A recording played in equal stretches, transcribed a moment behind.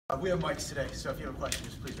We have mics today, so if you have a question,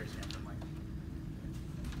 just please raise your hand for the mic.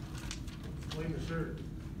 Claim the shirt.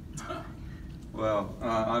 Well,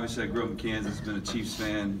 obviously I grew up in Kansas, been a Chiefs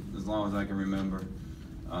fan as long as I can remember.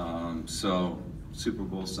 So Super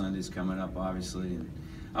Bowl Sunday's coming up, obviously, and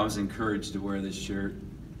I was encouraged to wear this shirt.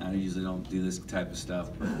 I usually don't do this type of stuff,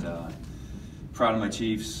 but proud of my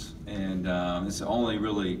Chiefs, and it's the only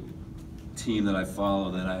really team that I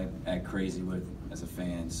follow that I act crazy with as a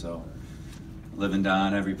fan. So live and die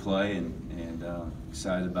on every play, and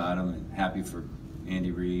excited about them, and happy for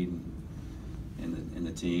Andy Reid and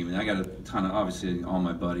the team. And I got a ton of, obviously, all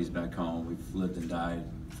my buddies back home. We've lived and died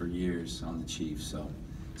for years on the Chiefs, so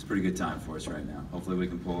it's a pretty good time for us right now. Hopefully we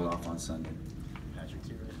can pull it off on Sunday. Patrick, to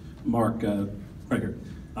your right. Mark Turgeon,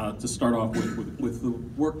 to start off with the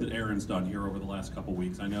work that Aaron's done here over the last couple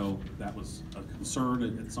weeks, I know that was a concern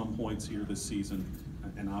at some points here this season,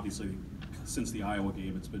 and obviously since the Iowa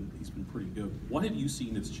game, he's been pretty good. What have you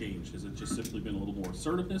seen that's changed? Has it just simply been a little more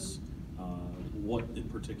assertiveness? What in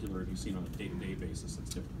particular have you seen on a day-to-day basis that's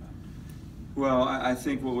different about it? Well, I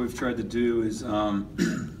think what we've tried to do is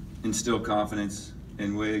instill confidence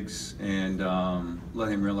in Wiggs and let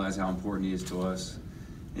him realize how important he is to us,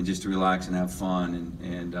 and just to relax and have fun.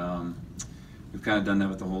 And we've kind of done that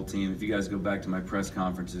with the whole team. If you guys go back to my press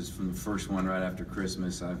conferences from the first one right after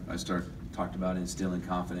Christmas, I talked about instilling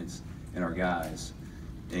confidence in our guys,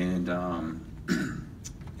 and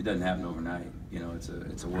it doesn't happen overnight. You know,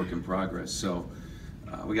 it's a work in progress. So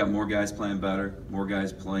we got more guys playing better, more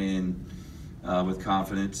guys playing with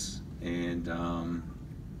confidence, and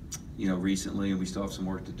you know, recently, and we still have some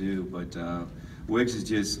work to do. But Wiggs is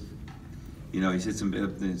just, you know, he's hit some.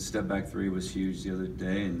 The step back three was huge the other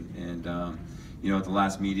day, and you know, at the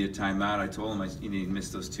last media timeout, I told him he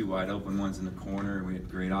missed those two wide open ones in the corner. We had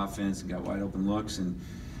great offense and got wide open looks, and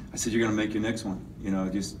I said, you're going to make your next one. You know,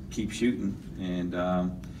 just keep shooting, and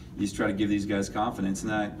you just try to give these guys confidence.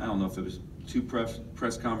 And I don't know if it was two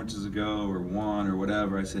press conferences ago or one or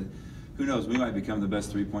whatever. I said, who knows? We might become the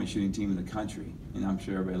best three-point shooting team in the country. And I'm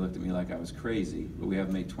sure everybody looked at me like I was crazy, but we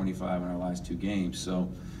haven't made 25 in our last two games.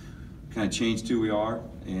 So kind of changed who we are,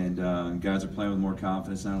 and guys are playing with more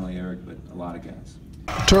confidence, not only Eric, but a lot of guys.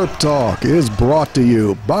 Terp Talk is brought to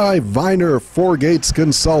you by Viner Forgates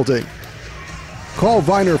Consulting. Call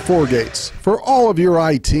Viner Forgates for all of your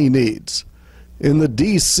IT needs. In the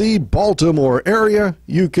D.C. Baltimore area,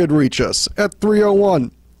 you could reach us at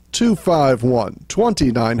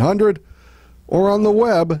 301-251-2900 or on the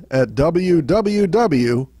web at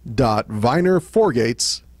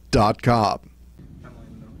www.vinerforgates.com.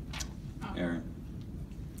 Aaron,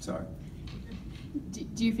 sorry.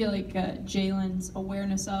 Do you feel like Jalen's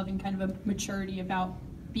awareness of and kind of a maturity about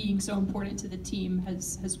being so important to the team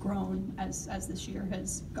has grown as this year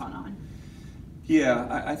has gone on?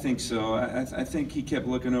 Yeah, I think so. I think he kept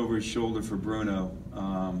looking over his shoulder for Bruno.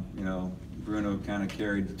 You know, Bruno kind of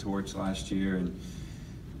carried the torch last year,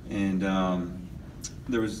 and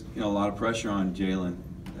there was, you know, a lot of pressure on Jalen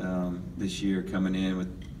this year coming in with,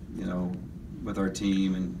 you know, with our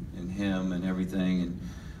team and him and everything. And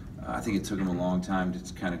I think it took him a long time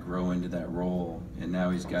to kind of grow into that role. And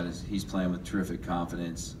now he's playing with terrific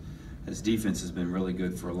confidence. His defense has been really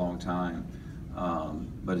good for a long time.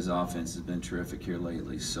 But his offense has been terrific here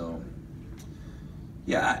lately. So,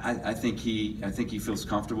 yeah, I think he feels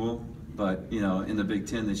comfortable. But you know, in the Big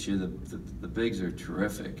Ten this year, the bigs are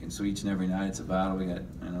terrific, and so each and every night it's a battle. I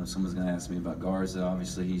know someone's going to ask me about Garza.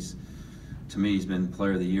 Obviously, to me, he's been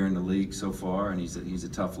Player of the Year in the league so far, and he's a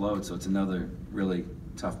tough load. So it's another really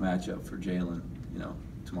tough matchup for Jalen, you know,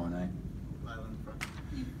 tomorrow night.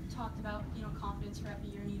 You talked about, you know, confidence throughout the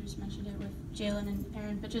year, and you just mentioned it with Jalen and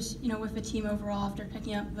Aaron, but just, you know, with the team overall after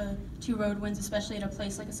picking up the 2 road wins, especially at a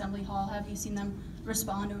place like Assembly Hall, have you seen them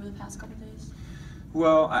respond over the past couple of days?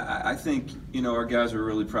 Well, I think, you know, our guys were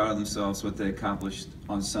really proud of themselves, what they accomplished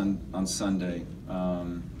on Sunday.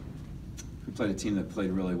 We played a team that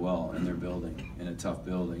played really well in their building, in a tough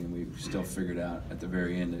building, and we still figured out at the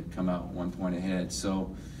very end to come out 1 point ahead. So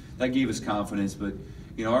that gave us confidence, but,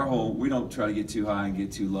 you know, we don't try to get too high and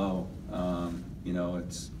get too low. You know,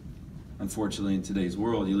 it's unfortunately in today's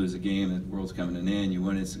world, you lose a game, the world's coming to an end, you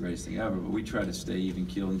win, it's the greatest thing ever, but we try to stay even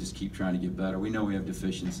keeled and just keep trying to get better. We know we have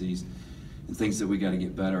deficiencies and things that we got to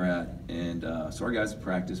get better at, and so our guys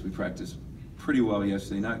practice. We practiced pretty well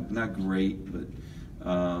yesterday, not great, but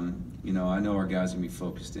you know, I know our guys are gonna be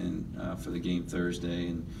focused in for the game Thursday,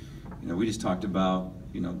 and you know, we just talked about,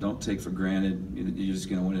 you know, don't take for granted you're just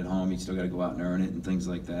gonna win at home. You still got to go out and earn it and things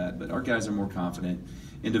like that. But our guys are more confident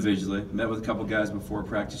individually. Met with a couple guys before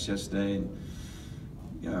practice yesterday, and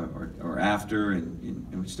you know, or after, and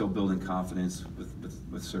we're still building confidence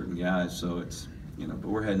with certain guys. So it's, but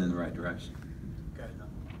we're heading in the right direction. Go ahead,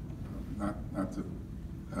 Don. Not to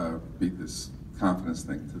beat this confidence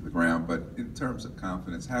thing to the ground, but in terms of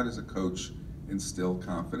confidence, how does a coach instill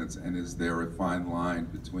confidence, and is there a fine line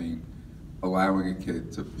between allowing a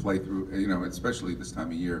kid to play through, especially this time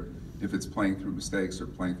of year, if it's playing through mistakes or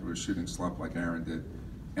playing through a shooting slump like Aaron did,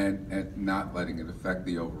 and not letting it affect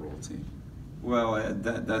the overall team? Well,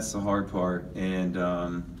 that's the hard part, and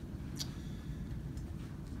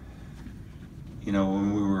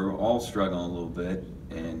when we were all struggling a little bit,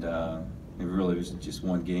 and it really was just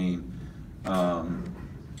one game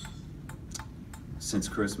since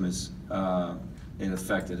Christmas, it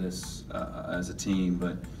affected us as a team.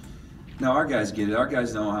 But no, our guys get it. Our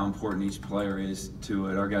guys know how important each player is to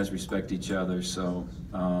it. Our guys respect each other, so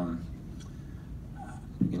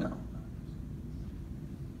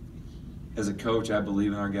as a coach, I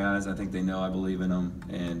believe in our guys. I think they know I believe in them.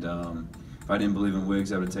 And if I didn't believe in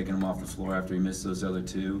Wiggs, I would have taken him off the floor after he missed those other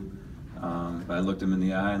two. But I looked him in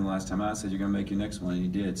the eye, and the last time I said, "You're going to make your next one," and he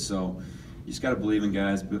did. So you just got to believe in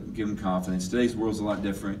guys, give them confidence. Today's world's a lot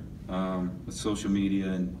different with social media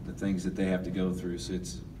and the things that they have to go through. So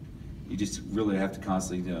you just really have to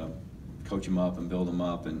constantly coach them up and build them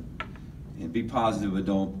up and be positive, but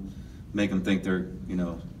don't make them think they're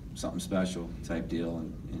something special type deal,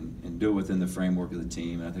 and do it within the framework of the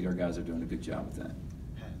team. And I think our guys are doing a good job with that.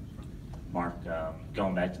 Mark,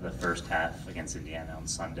 going back to the first half against Indiana on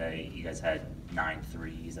Sunday, you guys had 9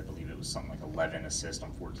 threes. I believe it was something like 11 assists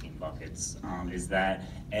on 14 buckets. Is that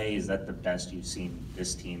the best you've seen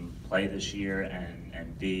this team play this year?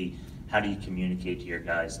 And B, how do you communicate to your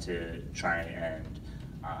guys to try and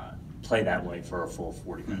play that way for a full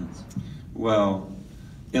 40 minutes? Well,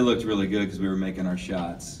 it looked really good because we were making our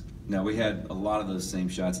shots. Now, we had a lot of those same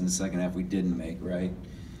shots in the second half we didn't make, right?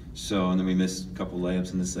 So, and then we missed a couple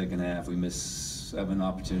layups in the second half. We missed 7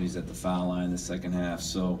 opportunities at the foul line in the second half.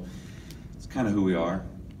 So it's kind of who we are.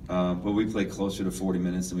 But we played closer to 40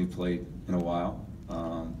 minutes than we played in a while,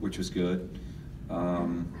 which was good.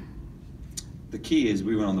 The key is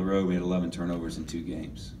we went on the road, we had 11 turnovers in 2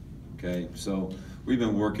 games, okay? So we've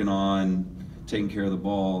been working on taking care of the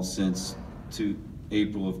ball since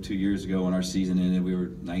April of 2 years ago when our season ended. We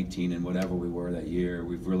were 19 and whatever we were that year.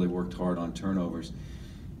 We've really worked hard on turnovers.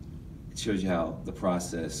 It shows you how the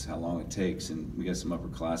process, how long it takes, and we got some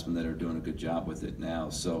upperclassmen that are doing a good job with it now.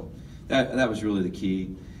 So that was really the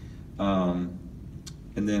key.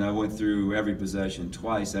 And then I went through every possession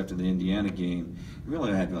twice after the Indiana game. We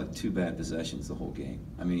really had like 2 bad possessions the whole game.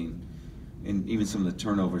 I mean, and even some of the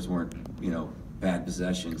turnovers weren't, bad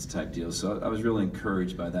possessions type deals. So I was really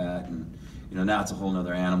encouraged by that. And now it's a whole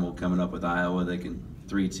other animal coming up with Iowa. They can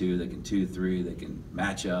 3-2, they can 2-3, they can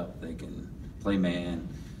match up, they can play man,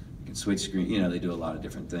 they can switch screen. They do a lot of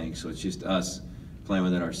different things. So it's just us playing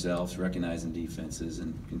with it ourselves, recognizing defenses,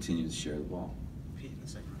 and continue to share the ball. Pete in the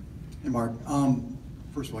second round. Hey, Mark.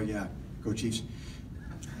 First of all, yeah, go Chiefs.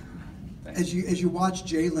 As you watch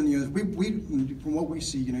Jalen, we from what we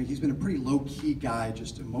see, he's been a pretty low-key guy,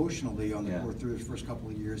 just emotionally on the court through his first couple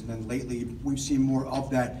of years, and then lately we've seen more of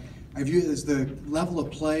that. I view it as the level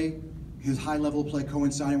of play, his high level of play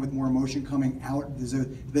coinciding with more emotion coming out. Do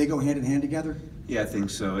they go hand in hand together? Yeah, I think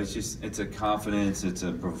so. It's a confidence, it's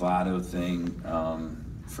a bravado thing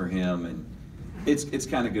for him, and it's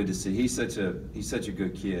kind of good to see. He's such a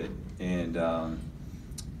good kid, and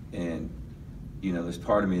there's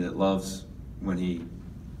part of me that loves when he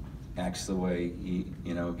acts the way he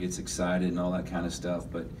gets excited and all that kind of stuff.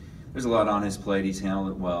 But there's a lot on his plate. He's handled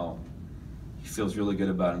it well. He feels really good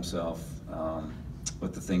about himself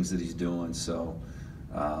with the things that he's doing. So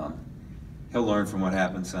he'll learn from what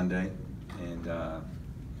happened Sunday, and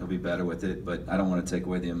he'll be better with it. But I don't want to take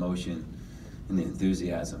away the emotion and the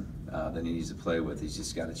enthusiasm that he needs to play with. He's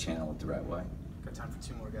just got to channel it the right way. Got time for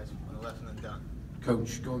 2 more guys on the left and then done.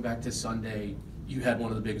 Coach, going back to Sunday, you had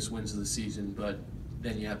one of the biggest wins of the season, but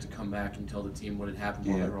then you have to come back and tell the team what had happened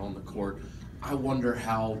while they were on the court. I wonder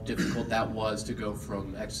how difficult that was to go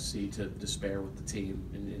from ecstasy to despair with the team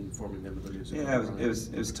and informing them of the news. Yeah, it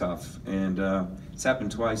was tough, and it's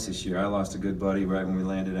happened twice this year. I lost a good buddy right when we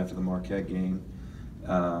landed after the Marquette game,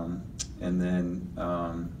 and then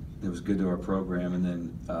it was good to our program, and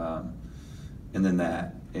then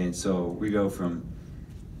that, and so we go from.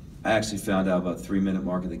 I actually found out about 3-minute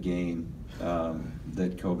mark of the game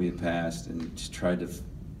that Kobe had passed, and just tried to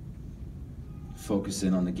focus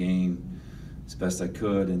in on the game as best I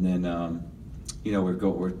could. And then,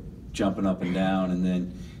 we're jumping up and down. And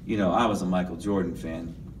then, I was a Michael Jordan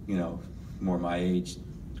fan, more my age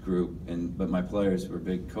group, but my players were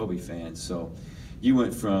big Kobe fans. So you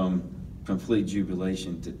went from complete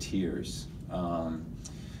jubilation to tears.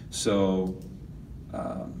 So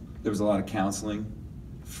There was a lot of counseling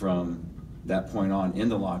from that point on in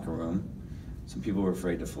the locker room. Some people were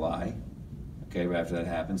afraid to fly, okay, right after that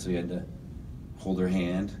happened, so you had to hold her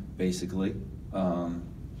hand, basically.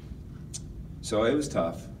 So it was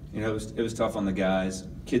tough. You know, it was tough on the guys.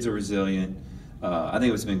 Kids are resilient. I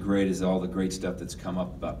think what's been great is all the great stuff that's come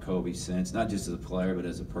up about Kobe since, not just as a player, but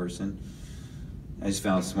as a person. I just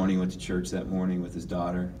found this morning, he went to church that morning with his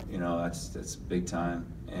daughter. You know, that's big time.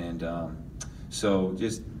 And so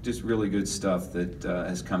just really good stuff that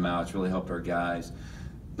has come out. It's really helped our guys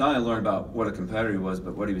not only learn about what a competitor he was,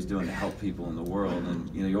 but what he was doing to help people in the world. And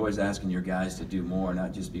you know, you're always asking your guys to do more,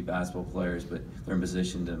 not just be basketball players, but they're in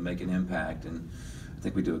position to make an impact. And I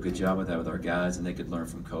think we do a good job with that with our guys, and they could learn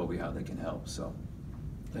from Kobe how they can help. So,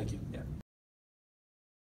 Thank you. Yeah.